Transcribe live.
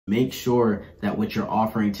Make sure that what you're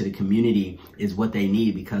offering to the community is what they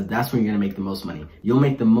need, because that's when you're gonna make the most money. You'll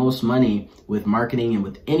make the most money with marketing and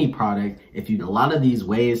with any product. A lot of these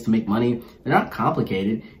ways to make money, they're not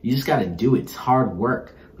complicated. You just gotta do it. It's hard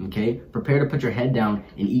work, okay? Prepare to put your head down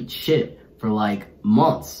and eat shit for like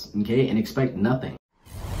months, okay? And expect nothing.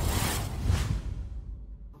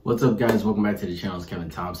 What's up, guys? Welcome back to the channel. It's Kevin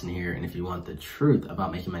Thompson here, and if you want the truth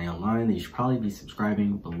about making money online, then you should probably be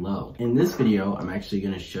subscribing below. In this video, I'm actually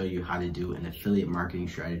going to show you how to do an affiliate marketing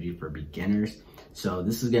strategy for beginners. So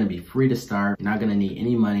this is going to be free to start. You're not going to need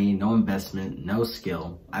any money, no investment, no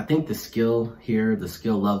skill. I think the skill here, the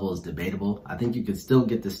skill level is debatable. I think you could still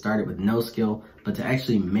get this started with no skill, but to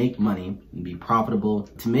actually make money and be profitable,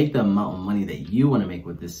 to make the amount of money that you want to make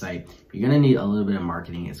with this site, you're going to need a little bit of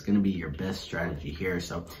marketing. It's going to be your best strategy here.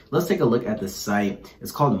 So let's take a look at this site.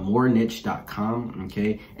 It's called moreniche.com,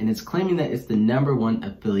 okay? And it's claiming that it's the #1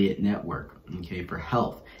 affiliate network, okay, for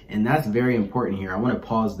health. And that's very important here. I want to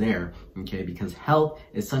pause there, okay, because health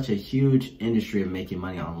is such a huge industry of making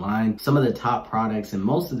money online. Some of the top products and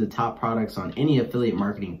most of the top products on any affiliate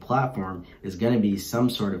marketing platform is going to be some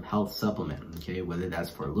sort of health supplement, okay, whether that's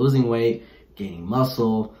for losing weight, gaining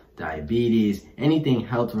muscle, diabetes, anything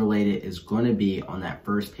health related is going to be on that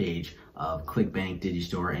first page of ClickBank,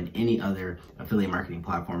 Digistore, and any other affiliate marketing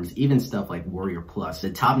platforms, even stuff like Warrior Plus.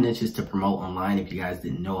 The top niches to promote online, if you guys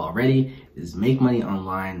didn't know already, is make money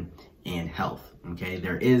online and health. Okay,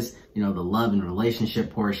 there is, the love and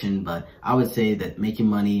relationship portion, but I would say that making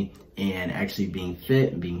money and actually being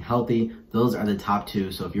fit and being healthy, those are the top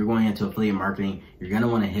two. So if you're going into affiliate marketing, you're going to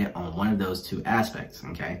want to hit on one of those two aspects.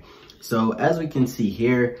 Okay, so as we can see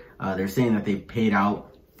here, they're saying that they've paid out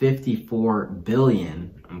 $54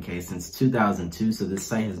 billion, okay, since 2002. So this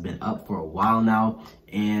site has been up for a while now.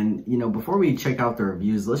 And, before we check out the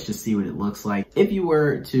reviews, let's just see what it looks like. If you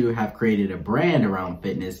were to have created a brand around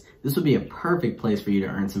fitness, this would be a perfect place for you to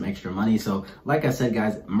earn some extra money. So like I said,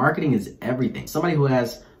 guys, marketing is everything. Somebody who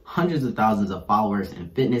has hundreds of thousands of followers in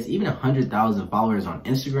fitness, even 100,000 followers on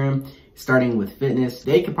Instagram, starting with fitness,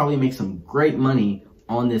 they could probably make some great money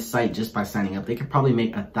on this site just by signing up. They could probably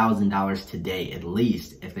make $1,000 today, at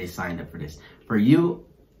least, if they signed up for this. For you,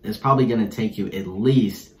 it's probably going to take you at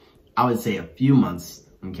least, I would say, a few months,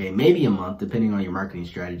 okay, maybe a month, depending on your marketing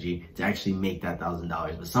strategy, to actually make that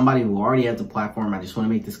 $1,000. But somebody who already has a platform, I just want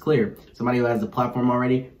to make this clear, somebody who has a platform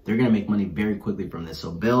already, they're going to make money very quickly from this.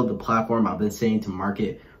 So build the platform. I've been saying to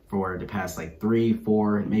market for the past like 3,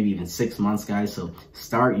 4, maybe even 6 months, guys. So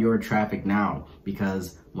start your traffic now,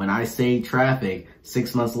 because when I say traffic,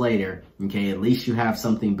 6 months later, okay, at least you have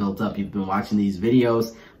something built up. You've been watching these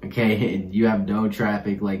videos, okay, and you have no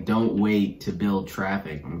traffic. Like, don't wait to build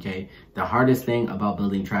traffic, okay? The hardest thing about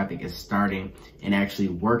building traffic is starting and actually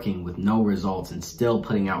working with no results and still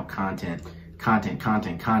putting out content,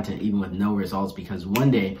 even with no results, because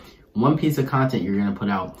one day, one piece of content you're going to put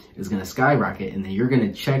out is going to skyrocket, and then you're going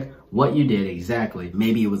to check what you did exactly.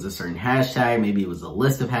 Maybe it was a certain hashtag, maybe it was a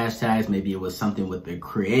list of hashtags, maybe it was something with the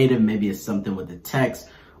creative, maybe it's something with the text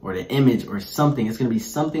or the image or something. It's going to be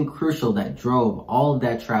something crucial that drove all of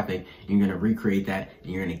that traffic, and you're going to recreate that,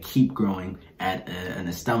 and you're going to keep growing at an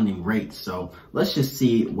astounding rate. So let's just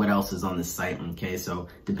see what else is on this site, okay? So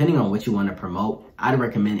depending on what you want to promote, I'd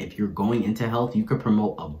recommend, if you're going into health, you could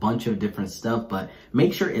promote a bunch of different stuff, but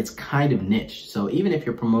make sure it's kind of niche. So even if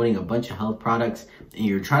you're promoting a bunch of health products and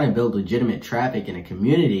you're trying to build legitimate traffic in a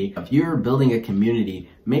community, if you're building a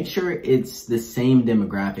community, make sure it's the same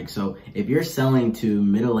demographic. So if you're selling to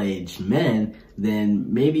middle-aged men,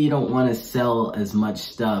 then maybe you don't want to sell as much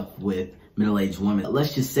stuff with middle-aged women.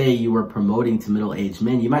 Let's just say you were promoting to middle-aged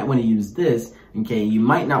men. You might want to use this, okay? You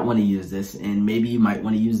might not want to use this, and maybe you might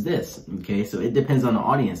want to use this, okay? So it depends on the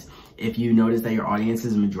audience. If you notice that your audience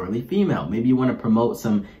is majority female, maybe you want to promote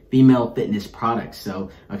some female fitness products. So,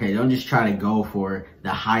 okay, don't just try to go for the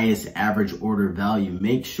highest average order value.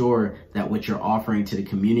 Make sure that what you're offering to the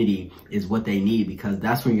community is what they need, because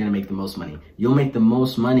that's when you're going to make the most money. You'll make the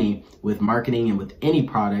most money with marketing and with any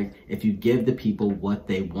product if you give the people what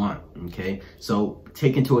they want, okay? So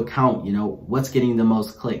take into account, what's getting the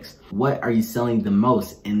most clicks, what are you selling the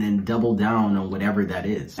most, and then double down on whatever that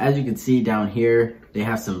is. As you can see down here, they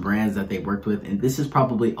have some brands that they worked with, and this is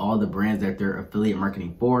probably all the brands that they're affiliate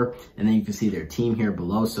marketing for. And then you can see their team here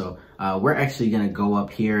below. So we're actually going to go up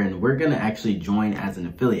here, and we're going to actually join as an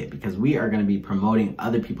affiliate, because we are going to be promoting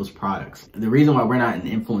other people's products. The reason why we're not an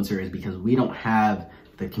influencer is because we don't have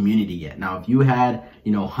the community yet. Now, if you had,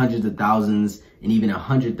 hundreds of thousands and even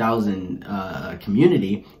 100,000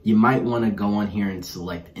 community, you might want to go on here and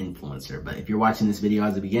select influencer. But if you're watching this video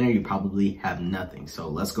as a beginner, you probably have nothing. So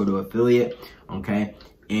let's go to affiliate, okay?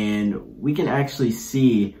 and we can actually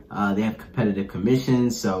see they have competitive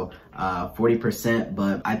commissions, so 40%,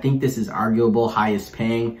 but I think this is arguable highest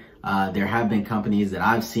paying. There have been companies that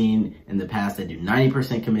I've seen in the past that do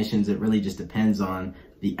 90% commissions. It really just depends on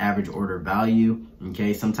the average order value.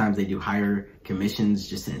 Okay, sometimes they do higher commissions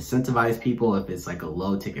just to incentivize people if it's like a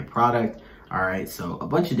low ticket product. All right, so a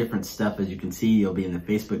bunch of different stuff. As you can see, you'll be in the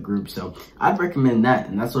Facebook group. So I'd recommend that.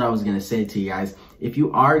 And that's what I was gonna say to you guys. If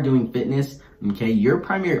you are doing fitness, okay, your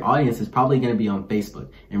primary audience is probably gonna be on Facebook.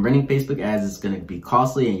 And running Facebook ads is gonna be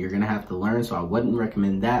costly and you're gonna have to learn. So I wouldn't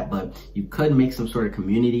recommend that, but you could make some sort of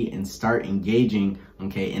community and start engaging,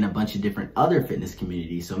 okay, in a bunch of different other fitness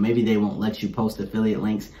communities. So maybe they won't let you post affiliate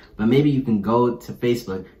links, but maybe you can go to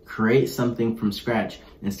Facebook, create something from scratch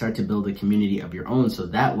and start to build a community of your own. So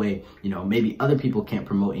that way, you know, maybe other people can't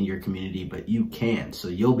promote in your community, but you can. So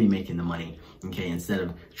you'll be making the money, okay, instead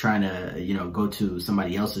of trying to, you know, go to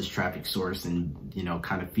somebody else's traffic source and, you know,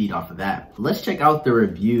 kind of feed off of that. Let's check out the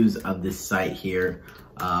reviews of this site here,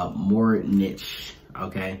 More Niche.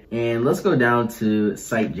 Okay, and let's go down to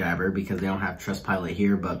SiteJabber because they don't have Trustpilot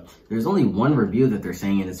here, but there's only one review that they're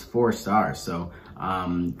saying and it's 4 stars. So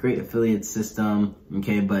great affiliate system,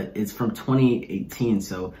 okay, but it's from 2018,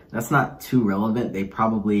 so that's not too relevant. They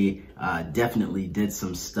probably definitely did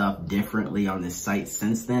some stuff differently on this site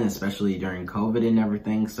since then, especially during COVID and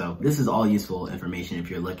everything. So this is all useful information if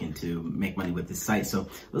you're looking to make money with this site. So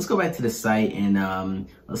let's go back to the site and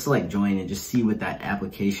let's select join and just see what that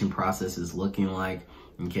application process is looking like.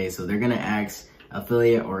 Okay, so they're gonna ask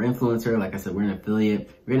affiliate or influencer. Like I said, we're an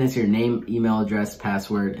affiliate. We're gonna enter your name, email address,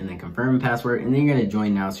 password, and then confirm password, and then you're gonna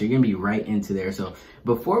join now. So you're gonna be right into there. So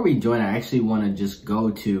before we join, I actually wanna just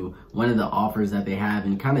go to one of the offers that they have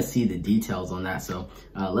and kind of see the details on that. So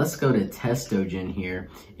let's go to Testogen here.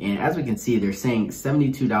 And as we can see, they're saying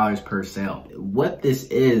 $72 per sale. What this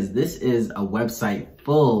is a website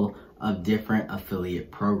full of different affiliate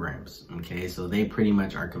programs. Okay, so they pretty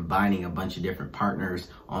much are combining a bunch of different partners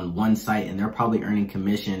on one site, and they're probably earning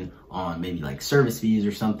commission on maybe like service fees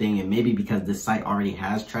or something. And maybe because this site already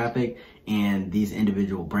has traffic and these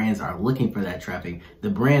individual brands are looking for that traffic, the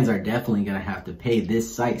brands are definitely gonna have to pay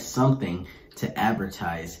this site something to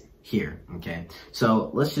advertise here. Okay, so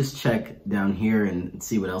let's just check down here and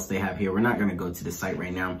see what else they have here. We're not gonna go to the site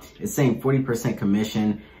right now. It's saying 40%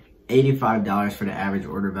 commission, $85 for the average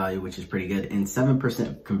order value, which is pretty good, and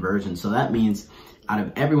 7% conversion. So that means out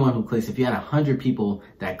of everyone who clicks, if you had 100 people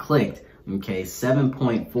that clicked, okay,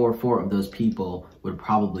 7.44 of those people would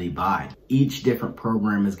probably buy. Each different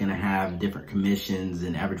program is gonna have different commissions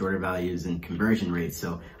and average order values and conversion rates.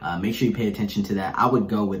 So make sure you pay attention to that. I would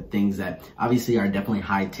go with things that obviously are definitely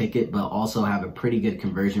high ticket, but also have a pretty good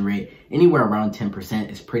conversion rate. Anywhere around 10%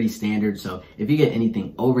 is pretty standard. So if you get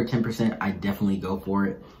anything over 10%, I definitely go for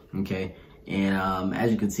it. Okay, and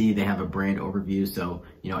as you can see, they have a brand overview. So,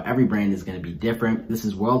 you know, every brand is going to be different. This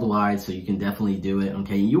is worldwide, so you can definitely do it.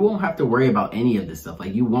 Okay, you won't have to worry about any of this stuff.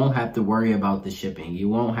 Like, you won't have to worry about the shipping. You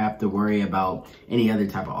won't have to worry about any other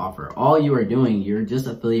type of offer. All you are doing, you're just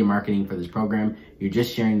affiliate marketing for this program. You're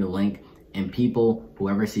just sharing the link, and people,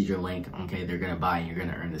 whoever sees your link, okay, they're gonna buy and you're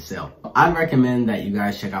gonna earn the sale. I'd recommend that you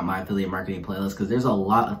guys check out my affiliate marketing playlist because there's a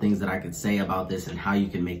lot of things that I could say about this and how you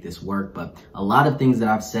can make this work. But a lot of things that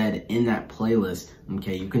I've said in that playlist,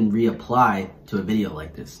 okay, you can reapply to a video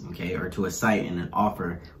like this, okay, or to a site and an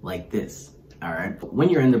offer like this. All right. When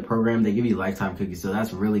you're in the program, they give you lifetime cookies. So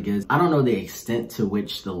that's really good. I don't know the extent to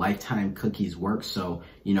which the lifetime cookies work. So,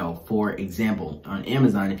 you know, for example, on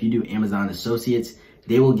Amazon, if you do Amazon Associates,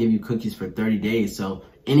 they will give you cookies for 30 days. So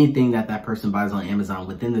anything that that person buys on Amazon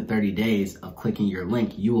within the 30 days of clicking your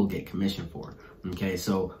link, you will get commission for. Okay.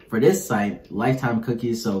 So for this site, lifetime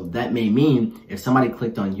cookies. So that may mean if somebody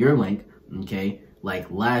clicked on your link, okay, like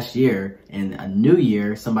last year and a new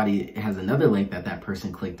year, somebody has another link that that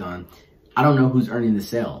person clicked on. I don't know who's earning the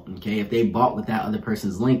sale, okay? If they bought with that other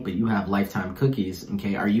person's link, but you have lifetime cookies,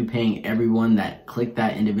 okay? Are you paying everyone that clicked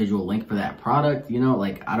that individual link for that product? You know,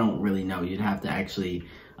 like, I don't really know. You'd have to actually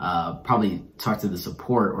probably talk to the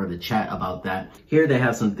support or the chat about that. Here they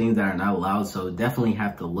have some things that are not allowed, so definitely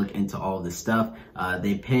have to look into all of this stuff.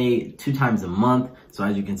 They pay 2 times a month. So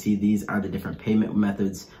as you can see, these are the different payment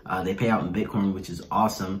methods. They pay out in Bitcoin, which is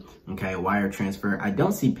awesome. Okay, wire transfer. I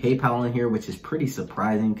don't see PayPal in here, which is pretty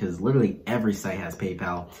surprising because literally every site has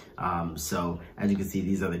PayPal. So as you can see,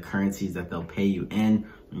 these are the currencies that they'll pay you in.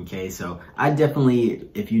 Okay, so I definitely,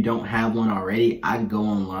 if you don't have one already, I'd go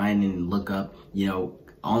online and look up, you know,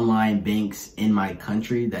 online banks in my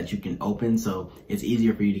country that you can open, so it's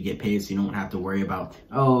easier for you to get paid, so you don't have to worry about,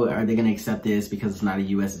 oh, are they going to accept this because it's not a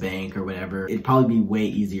US bank or whatever. It'd probably be way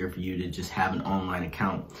easier for you to just have an online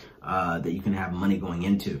account. that you can have money going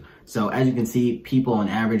into. So as you can see, people on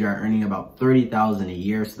average are earning about $30,000 a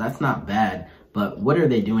year. So that's not bad. But what are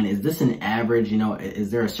they doing? Is this an average? You know, is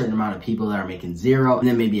there a certain amount of people that are making zero? And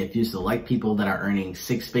then maybe a few select people that are earning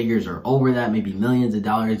six figures or over that, maybe millions of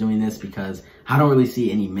dollars doing this, because I don't really see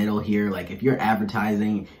any middle here. Like if you're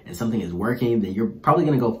advertising and something is working, then you're probably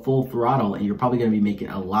going to go full throttle and you're probably going to be making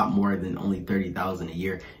a lot more than only $30,000 a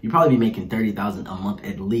year. You'll probably be making $30,000 a month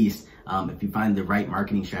at least. If you find the right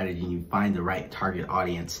marketing strategy and you find the right target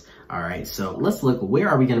audience. All right, so let's look, where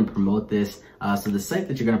are we going to promote this? So the site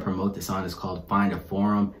that you're going to promote this on is called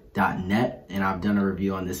findaforum.net, and I've done a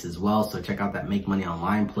review on this as well. So check out that Make Money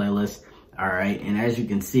Online playlist. All right, and as you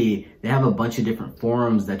can see, they have a bunch of different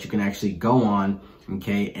forums that you can actually go on,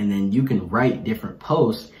 okay, and then you can write different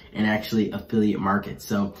posts and actually affiliate market.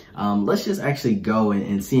 So let's just actually go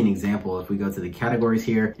and see an example. If we go to the categories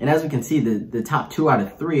here, and as we can see, the top 2 out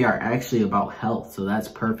of 3 are actually about health. So that's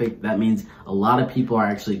perfect. That means a lot of people are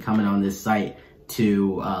actually coming on this site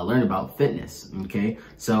to learn about fitness, okay?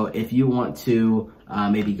 So if you want to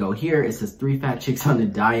maybe go here, it says 3 fat chicks on a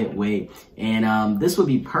diet weight. And this would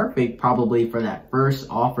be perfect probably for that first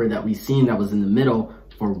offer that we've seen that was in the middle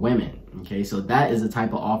for women. Okay, so that is the type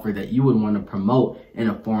of offer that you would want to promote in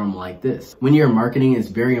a forum like this. When you're marketing, it's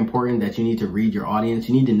very important that you need to read your audience.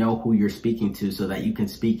 You need to know who you're speaking to so that you can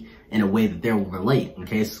speak in a way that they'll relate,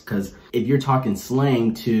 okay? Because if you're talking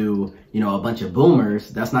slang to, you know, a bunch of boomers,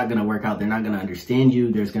 that's not going to work out. They're not going to understand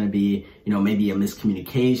you. There's going to be, you know, maybe a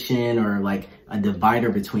miscommunication or like a divider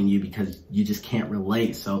between you because you just can't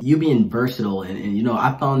relate. So you being versatile and you know,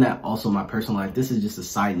 I found that also in my personal life. This is just a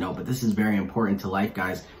side note, but this is very important to life,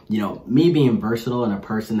 guys. You know, me being versatile and a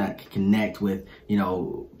person that can connect with, you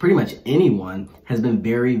know, pretty much anyone has been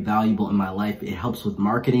very valuable in my life. It helps with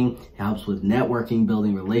marketing. It helps with networking,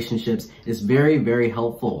 building relationships. It's very, very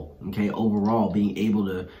helpful, okay, overall, being able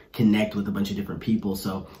to connect with a bunch of different people.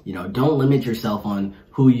 So, you know, don't limit yourself on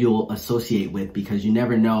who you'll associate with, because you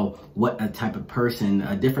never know what a type of person,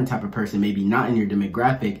 a different type of person, maybe not in your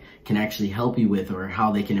demographic, can actually help you with, or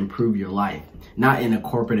how they can improve your life. Not in a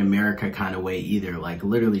corporate America kind of way either, like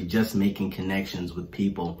literally just making connections with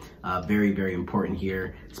people. Very, very important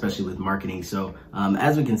here, especially with marketing. So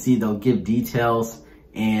as we can see, they'll give details,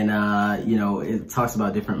 and you know, it talks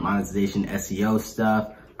about different monetization, SEO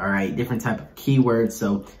stuff. All right, different type of keywords.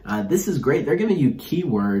 So this is great. They're giving you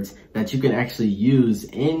keywords that you can actually use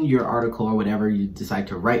in your article or whatever you decide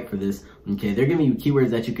to write for this. Okay, they're giving you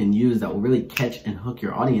keywords that you can use that will really catch and hook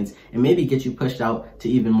your audience and maybe get you pushed out to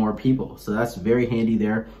even more people. So that's very handy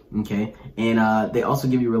there. Okay, and they also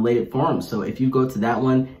give you related forums. So if you go to that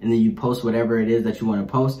one and then you post whatever it is that you want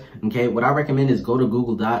to post, okay, what I recommend is go to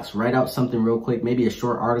Google Docs, write out something real quick, maybe a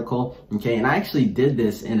short article. Okay, and I actually did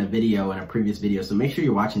this in a video, in a previous video. So make sure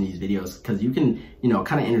you're watching these videos, because you can, you know,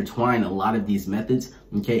 kind of intertwine a lot of these methods.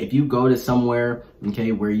 Okay, if you go to somewhere,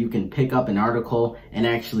 okay, where you can pick up an article and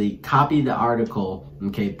actually copy the article,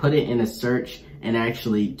 okay, put it in a search and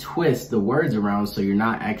actually twist the words around so you're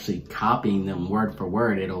not actually copying them word for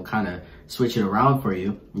word. It'll kind of switch it around for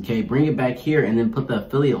you. Okay, bring it back here and then put the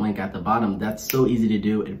affiliate link at the bottom. That's so easy to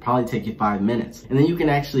do. It'll probably take you 5 minutes. And then you can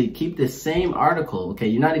actually keep this same article. Okay,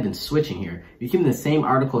 you're not even switching here. You're keeping the same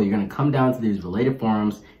article. You're going to come down to these related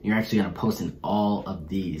forums. And you're actually going to post in all of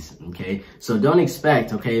these. Okay, so don't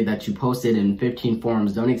expect, okay, that you posted in 15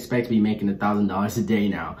 forums. Don't expect to be making $1,000 a day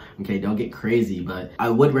now. Okay, don't get crazy, but I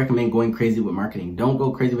would recommend going crazy with marketing. Don't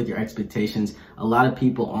go crazy with your expectations. A lot of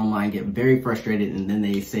people online get very frustrated, and then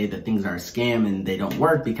they say that things are a scam and they don't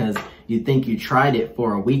work because you think you tried it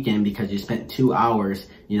for a weekend because you spent 2 hours,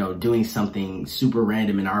 you know, doing something super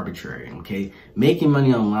random and arbitrary. Okay, making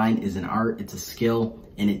money online is an art, it's a skill,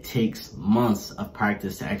 and it takes months of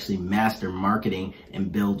practice to actually master marketing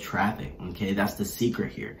and build traffic. Okay, that's the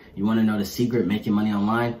secret here. You want to know the secret making money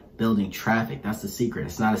online? Building traffic. That's the secret.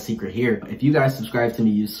 It's not a secret here. If you guys subscribe to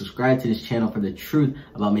me, you subscribe to this channel for the truth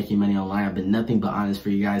about making money online. I've been nothing but honest for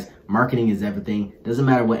you guys. Marketing is everything. Doesn't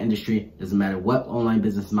matter what industry, doesn't matter what online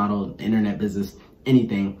business model, internet business,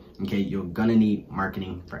 anything. Okay, you're gonna need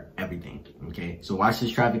marketing for everything. Okay, so watch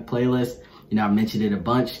this traffic playlist. You know, I mentioned it a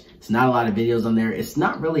bunch. It's not a lot of videos on there. It's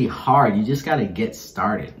not really hard. You just got to get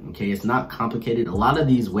started. Okay, it's not complicated. A lot of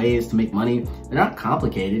these ways to make money, they're not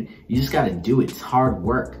complicated. You just got to do it. It's hard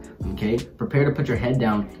work. Okay, prepare to put your head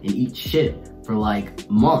down and eat shit for like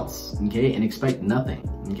months. Okay, and expect nothing.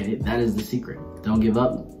 Okay, that is the secret. Don't give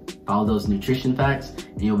up. Follow those nutrition facts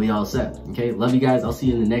and you'll be all set. Okay, love you guys. I'll see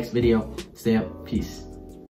you in the next video. Stay up. Peace.